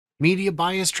Media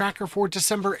bias tracker for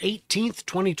December 18th,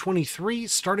 2023,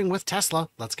 starting with Tesla.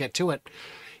 Let's get to it.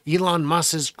 Elon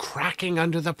Musk is cracking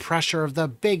under the pressure of the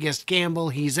biggest gamble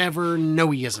he's ever... No,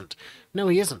 he isn't. No,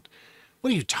 he isn't.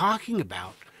 What are you talking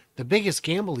about? The biggest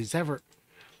gamble he's ever...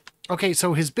 Okay,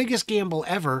 so his biggest gamble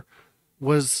ever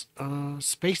was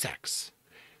SpaceX.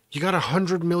 You got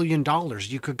 $100 million.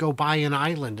 You could go buy an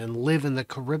island and live in the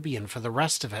Caribbean for the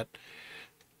rest of it.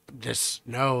 That's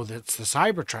the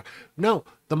Cybertruck. No,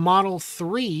 the Model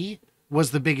 3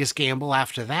 was the biggest gamble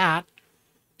after that.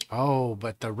 Oh,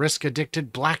 but the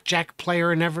risk-addicted blackjack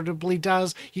player inevitably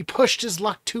does. He pushed his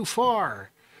luck too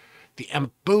far.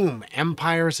 Boom,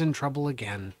 Empire's in trouble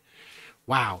again.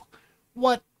 Wow,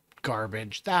 what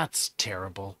garbage. That's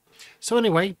terrible. So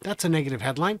anyway, that's a negative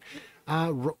headline.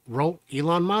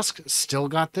 Elon Musk still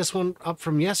got this one up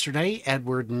from yesterday.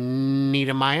 Edward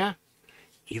Niedermeyer.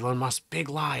 Elon Musk's big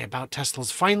lie about Tesla's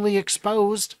finally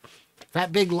exposed.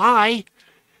 That big lie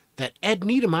that Ed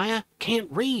Niedermeyer can't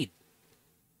read.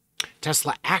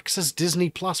 Tesla axes Disney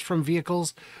Plus from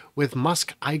vehicles with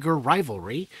Musk-Iger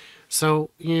rivalry. So,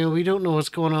 we don't know what's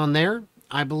going on there.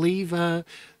 I believe the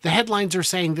headlines are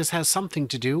saying this has something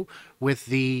to do with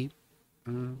the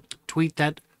tweet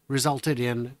that resulted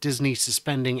in Disney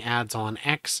suspending ads on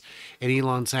X and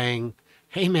Elon saying,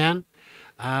 hey man,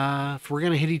 if we're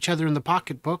going to hit each other in the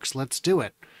pocketbooks, let's do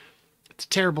it. It's a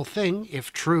terrible thing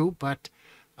if true, but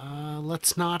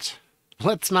let's not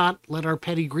let our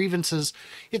petty grievances.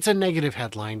 It's a negative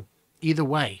headline either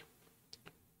way.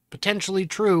 Potentially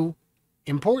true,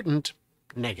 important,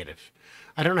 negative.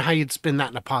 I don't know how you'd spin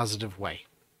that in a positive way.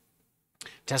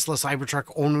 Tesla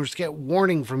Cybertruck owners get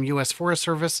warning from U.S. Forest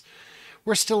Service.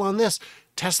 We're still on this.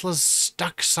 Tesla's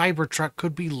stuck Cybertruck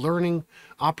could be learning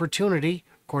opportunity,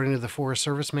 according to the Forest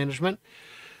Service management.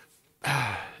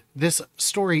 This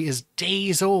story is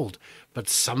days old, but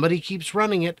somebody keeps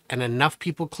running it and enough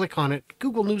people click on it.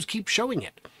 Google News keeps showing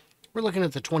it. We're looking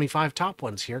at the 25 top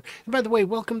ones here. And by the way,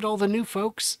 welcome to all the new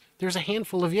folks. There's a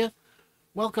handful of you.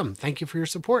 Welcome. Thank you for your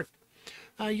support.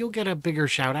 You'll get a bigger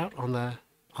shout out on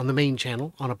the main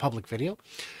channel on a public video.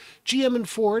 GM and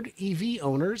Ford EV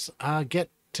owners get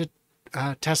to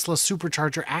Tesla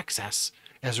supercharger access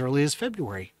as early as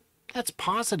February. That's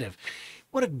positive.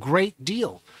 What a great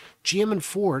deal. GM and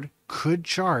Ford could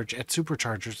charge at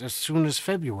superchargers as soon as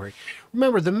February.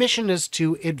 Remember, the mission is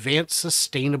to advance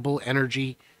sustainable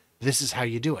energy. This is how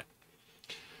you do it.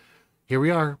 Here we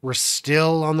are. We're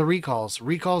still on the recalls.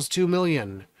 Recalls 2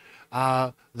 million.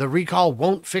 The recall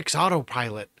won't fix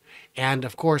autopilot. And,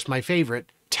 of course, my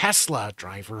favorite, Tesla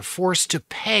driver forced to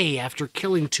pay after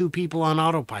killing 2 people on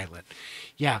autopilot.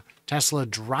 Yeah, Tesla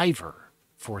driver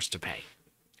forced to pay.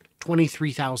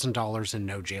 $23,000 and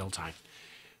no jail time.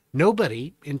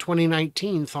 Nobody in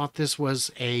 2019 thought this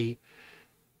was a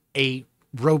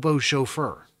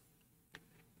robo-chauffeur.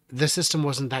 The system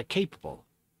wasn't that capable.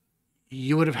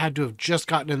 You would have had to have just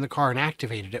gotten in the car and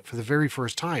activated it for the very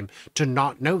first time to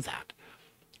not know that.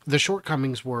 The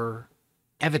shortcomings were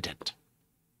evident.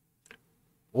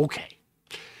 Okay.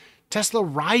 Tesla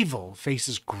rival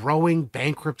faces growing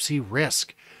bankruptcy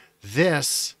risk.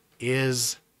 This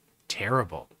is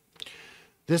terrible.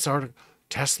 This article,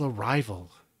 Tesla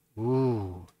rival.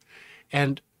 Ooh.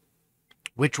 And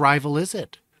which rival is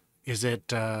it? Is it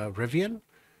Rivian?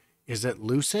 Is it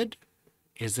Lucid?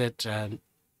 Is it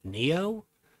Neo?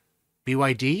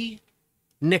 BYD?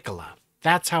 Nikola.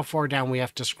 That's how far down we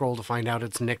have to scroll to find out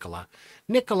it's Nikola.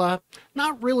 Nikola,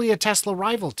 not really a Tesla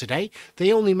rival today.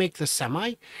 They only make the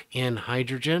Semi in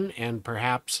hydrogen and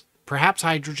perhaps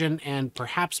hydrogen and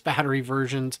perhaps battery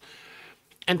versions.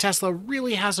 And Tesla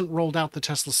really hasn't rolled out the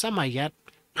Tesla Semi yet.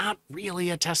 Not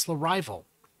really a Tesla rival.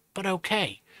 But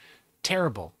okay.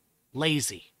 Terrible.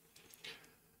 Lazy.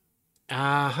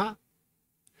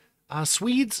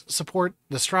 Swedes support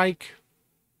the strike.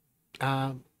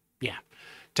 Yeah.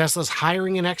 Tesla's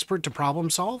hiring an expert to problem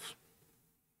solve.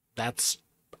 That's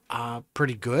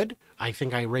pretty good. I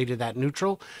think I rated that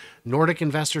neutral. Nordic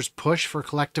investors push for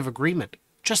collective agreement.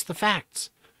 Just the facts.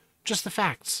 Just the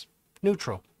facts.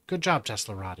 Neutral. Good job,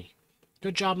 Tesla Roddy.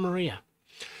 Good job, Maria.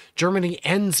 Germany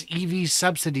ends EV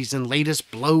subsidies in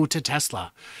latest blow to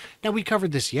Tesla. Now, we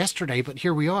covered this yesterday, but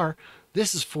here we are.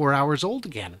 This is 4 hours old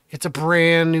again. It's a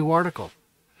brand new article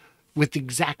with the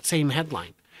exact same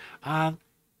headline.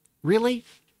 Really?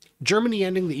 Germany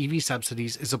ending the EV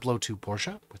subsidies is a blow to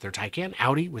Porsche with their Taycan,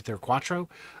 Audi with their Quattro,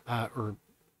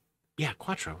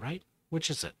 Quattro, right? Which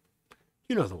is it?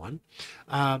 You know the one.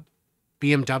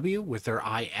 BMW with their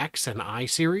iX and I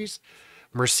series,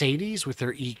 Mercedes with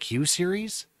their EQ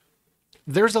series.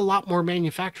 There's a lot more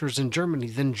manufacturers in Germany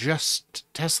than just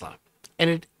Tesla. And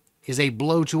it is a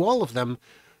blow to all of them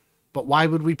But why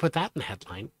would we put that in the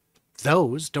headline?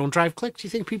 Those don't drive clicks. You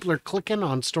think people are clicking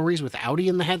on stories with Audi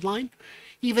in the headline?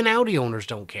 Even Audi owners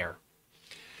don't care.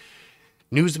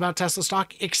 News about Tesla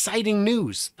stock, exciting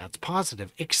news. That's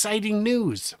positive. Exciting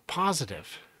news,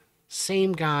 positive.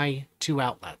 Same guy, two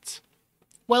outlets.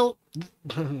 Well,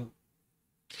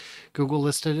 Google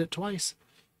listed it twice.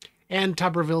 And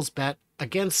Tuberville's bet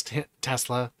against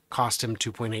Tesla cost him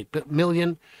 $2.8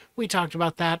 million. We talked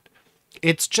about that.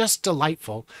 It's just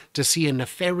delightful to see a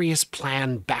nefarious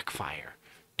plan backfire.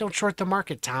 Don't short the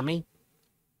market, Tommy.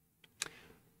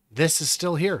 This is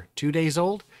still here, 2 days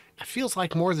old. It feels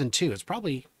like more than two. It's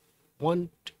probably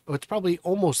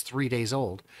almost 3 days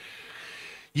old.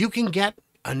 You can get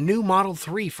a new Model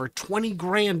 3 for 20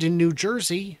 grand in New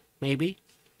Jersey, maybe.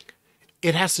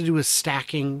 It has to do with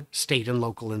stacking state and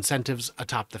local incentives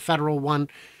atop the federal one.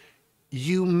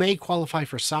 You may qualify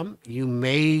for some. You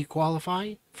may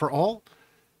qualify for all.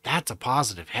 That's a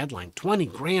positive headline. 20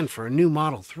 grand for a new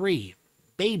Model 3.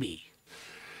 Baby.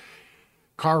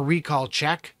 Car recall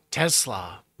check.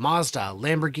 Tesla, Mazda,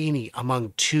 Lamborghini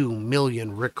among 2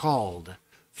 million recalled.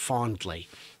 Fondly.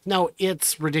 No,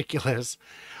 it's ridiculous.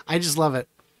 I just love it.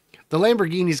 The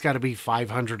Lamborghini's got to be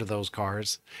 500 of those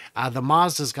cars. The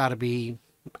Mazda's got to be,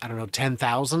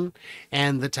 10,000.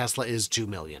 And the Tesla is 2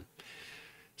 million.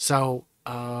 So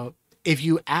if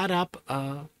you add up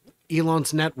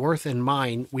Elon's net worth and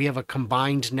mine, we have a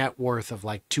combined net worth of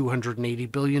like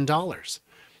 $280 billion.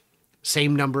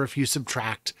 Same number if you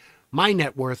subtract my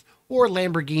net worth or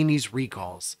Lamborghini's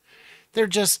recalls. They're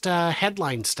just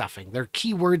headline stuffing. They're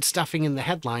keyword stuffing in the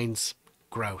headlines.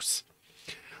 Gross.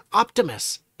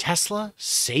 Optimus, Tesla,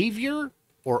 savior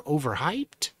or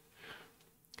overhyped?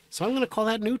 So I'm going to call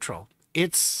that neutral.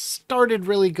 It started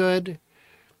really good.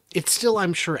 It's still,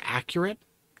 I'm sure, accurate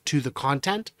to the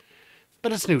content,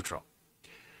 but it's neutral.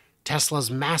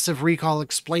 Tesla's massive recall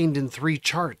explained in 3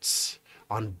 charts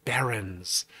on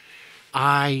Barron's.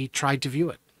 I tried to view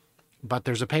it, but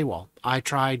there's a paywall. I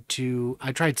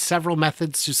tried several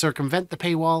methods to circumvent the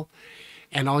paywall,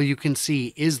 and all you can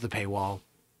see is the paywall.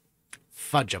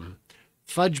 Fudge 'em.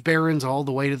 Fudge Barron's all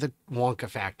the way to the Wonka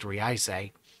factory, I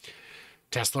say.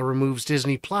 Tesla removes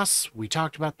Disney Plus. We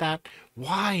talked about that.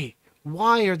 Why?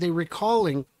 Why are they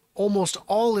recalling almost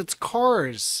all its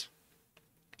cars?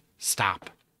 Stop.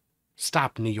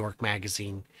 Stop, New York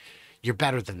Magazine. You're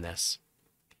better than this.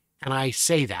 And I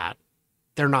say that.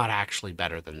 They're not actually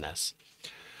better than this.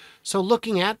 So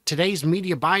looking at today's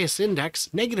media bias index,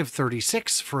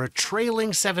 -36 for a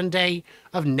trailing 7-day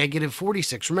of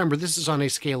 -46. Remember, this is on a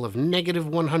scale of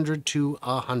 -100 to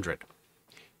 100.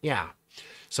 Yeah.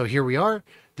 So here we are.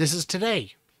 This is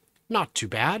today. Not too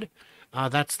bad.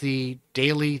 That's the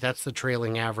daily, that's the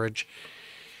trailing average.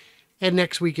 And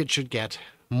next week it should get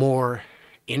more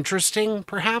interesting,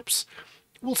 perhaps.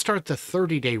 We'll start the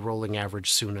 30-day rolling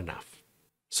average soon enough.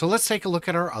 So let's take a look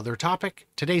at our other topic.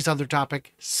 Today's other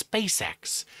topic,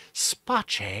 SpaceX.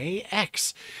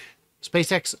 SpaceX.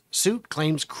 SpaceX suit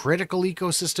claims critical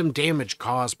ecosystem damage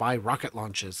caused by rocket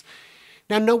launches.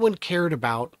 Now, no one cared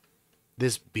about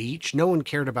this beach. No one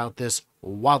cared about this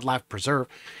wildlife preserve.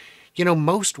 You know,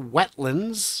 most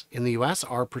wetlands in the U.S.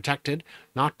 are protected,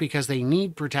 not because they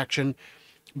need protection,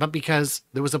 but because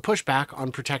there was a pushback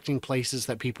on protecting places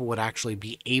that people would actually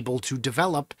be able to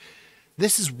develop.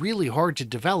 This is really hard to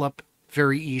develop,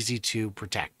 very easy to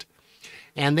protect.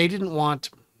 And they didn't want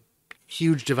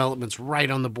huge developments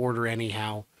right on the border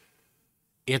anyhow.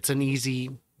 It's an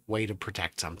easy way to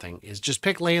protect something, is just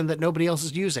pick land that nobody else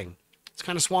is using. It's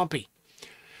kind of swampy.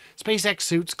 SpaceX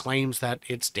suits claims that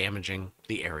it's damaging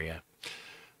the area.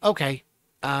 Okay,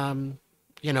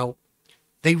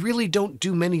 they really don't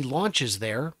do many launches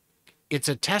there. It's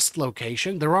a test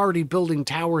location. They're already building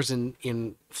towers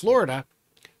in Florida,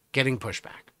 getting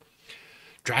pushback.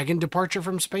 Dragon departure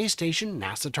from space station,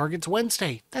 NASA targets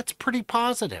Wednesday. That's pretty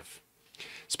positive.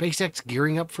 SpaceX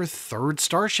gearing up for 3rd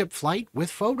Starship flight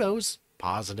with photos.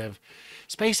 Positive.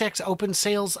 SpaceX opens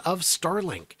sales of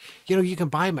Starlink. You can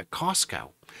buy them at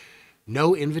Costco.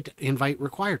 No invite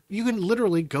required. You can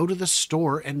literally go to the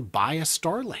store and buy a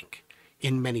Starlink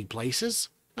in many places.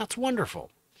 That's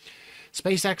wonderful.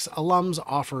 SpaceX alums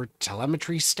offer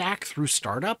telemetry stack through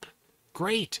startup.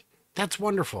 Great. That's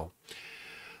wonderful.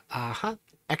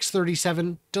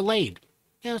 X-37 delayed.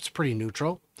 Yeah, it's pretty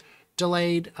neutral.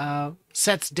 Delayed.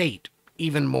 Sets date.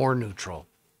 Even more neutral.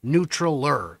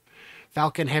 Neutraler.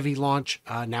 Falcon Heavy launch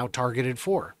now targeted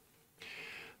for.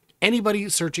 Anybody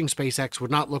searching SpaceX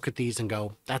would not look at these and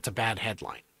go, that's a bad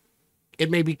headline. It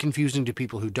may be confusing to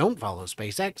people who don't follow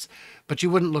SpaceX, but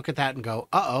you wouldn't look at that and go,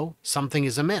 uh-oh, something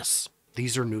is amiss.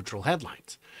 These are neutral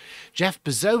headlines. Jeff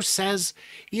Bezos says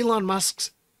Elon Musk's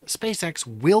SpaceX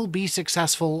will be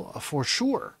successful for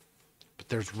sure, but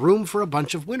there's room for a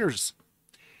bunch of winners.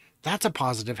 That's a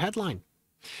positive headline.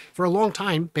 For a long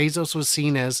time, Bezos was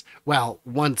seen as, well,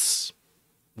 once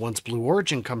Blue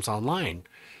Origin comes online,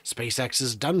 SpaceX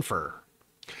is done for.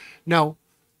 No,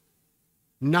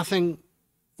 nothing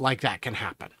like that can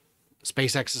happen.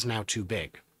 SpaceX is now too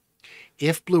big.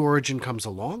 If Blue Origin comes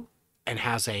along and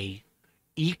has a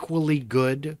equally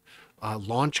good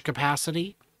launch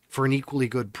capacity for an equally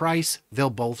good price, they'll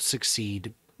both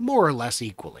succeed more or less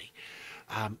equally.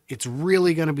 It's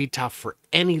really going to be tough for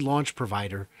any launch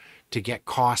provider to get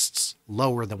costs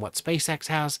lower than what SpaceX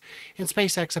has, and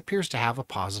SpaceX appears to have a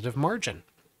positive margin.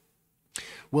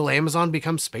 Will Amazon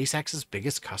become SpaceX's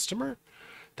biggest customer?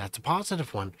 That's a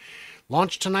positive one.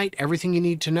 Launch tonight, everything you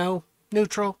need to know,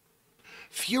 neutral.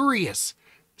 Furious.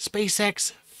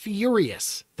 SpaceX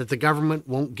furious that the government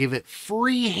won't give it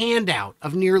free handout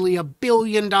of nearly $1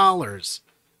 billion. Are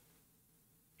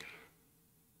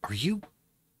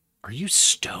you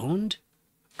stoned?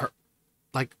 Or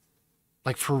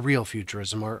like for real,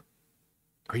 futurism? Or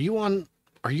are you on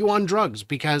drugs?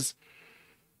 Because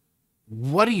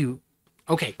what do you?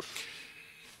 Okay,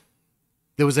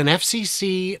 there was an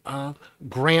FCC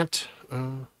grant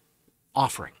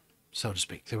offering, so to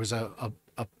speak. There was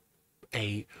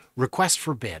a request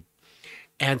for bid,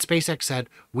 and SpaceX said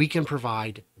we can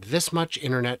provide this much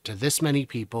internet to this many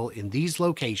people in these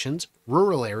locations,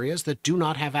 rural areas that do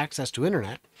not have access to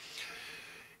internet,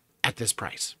 at this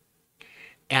price.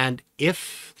 And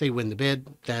if they win the bid,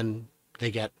 then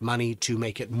they get money to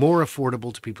make it more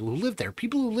affordable to people who live there.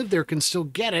 People who live there can still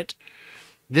get it.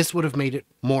 This would have made it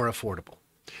more affordable.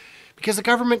 Because the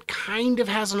government kind of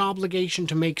has an obligation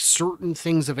to make certain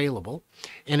things available,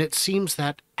 and it seems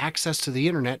that access to the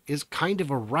internet is kind of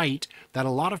a right that a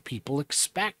lot of people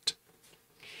expect.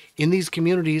 In these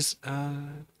communities,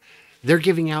 they're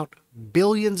giving out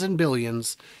billions and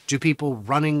billions to people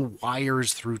running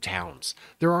wires through towns.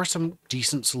 There are some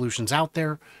decent solutions out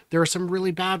there. There are some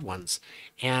really bad ones.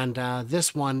 And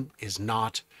this one is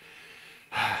not.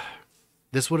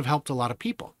 This would have helped a lot of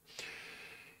people.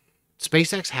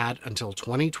 SpaceX had until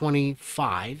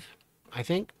 2025, I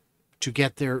think, to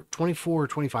get their 24 or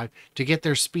 25, to get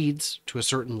their speeds to a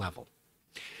certain level.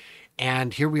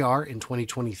 And here we are in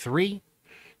 2023.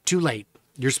 Too late.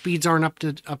 Your speeds aren't up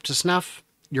to snuff.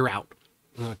 You're out.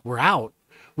 Like, we're out.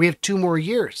 We have 2 more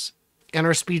years, and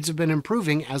our speeds have been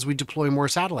improving as we deploy more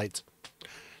satellites.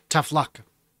 Tough luck.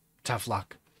 Tough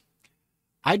luck.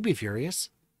 I'd be furious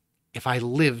if I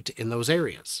lived in those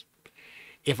areas.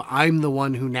 If I'm the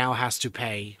one who now has to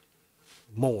pay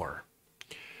more.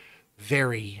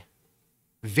 Very,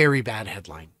 very bad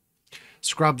headline.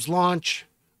 Scrubs launch,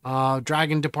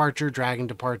 Dragon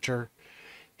departure,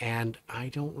 and I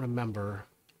don't remember.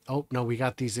 Oh, no, we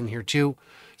got these in here too.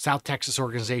 South Texas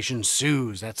organization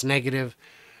sues. That's negative.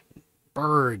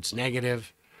 Birds,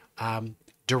 negative.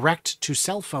 Direct to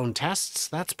cell phone tests.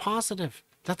 That's positive.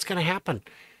 That's going to happen.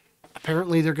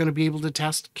 Apparently, they're going to be able to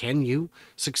test, can you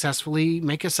successfully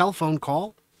make a cell phone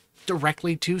call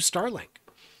directly to Starlink?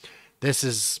 This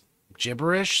is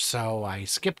gibberish, so I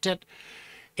skipped it.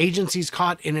 Agencies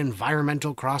caught in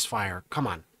environmental crossfire. Come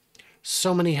on.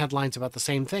 So many headlines about the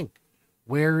same thing.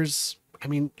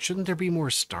 Shouldn't there be more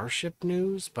Starship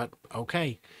news? But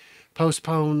okay.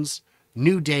 Postpones,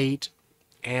 new date,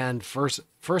 and first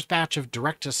batch of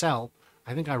direct to cell.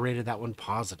 I think I rated that one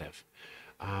positive.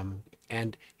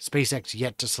 And SpaceX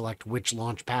yet to select which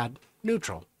launch pad.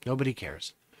 Neutral. Nobody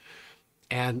cares.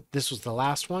 And this was the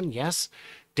last one. Yes.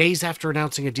 Days after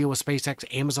announcing a deal with SpaceX,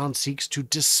 Amazon seeks to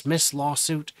dismiss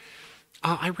lawsuit.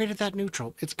 I rated that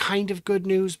neutral. It's kind of good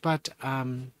news, but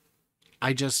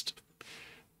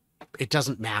it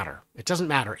doesn't matter. It doesn't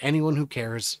matter. Anyone who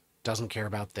cares doesn't care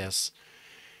about this,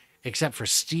 except for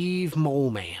Steve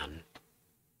Moleman.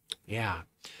 Yeah.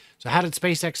 So how did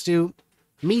SpaceX do?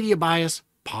 Media bias.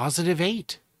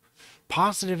 +8.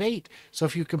 +8. So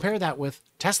if you compare that with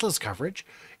Tesla's coverage,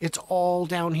 it's all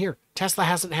down here. Tesla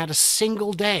hasn't had a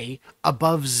single day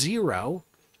above 0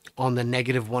 on the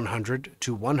 -100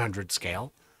 to 100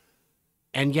 scale.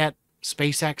 And yet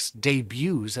SpaceX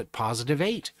debuts at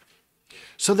 +8.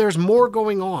 So there's more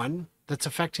going on that's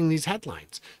affecting these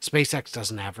headlines. SpaceX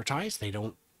doesn't advertise. They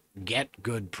don't get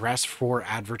good press for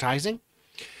advertising.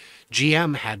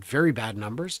 GM had very bad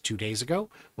numbers 2 days ago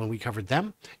when we covered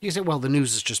them. You say, well, the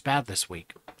news is just bad this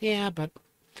week. Yeah, but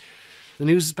the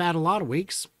news is bad a lot of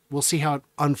weeks. We'll see how it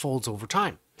unfolds over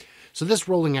time. So this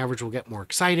rolling average will get more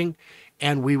exciting,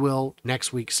 and we will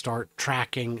next week start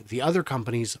tracking the other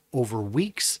companies over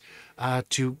weeks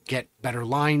to get better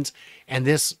lines. And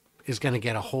this is going to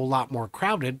get a whole lot more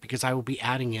crowded because I will be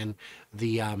adding in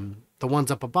the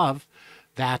ones up above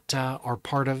that are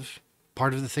part of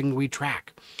the thing we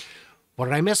track. What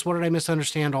did I miss? What did I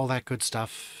misunderstand? All that good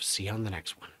stuff. See you on the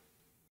next one.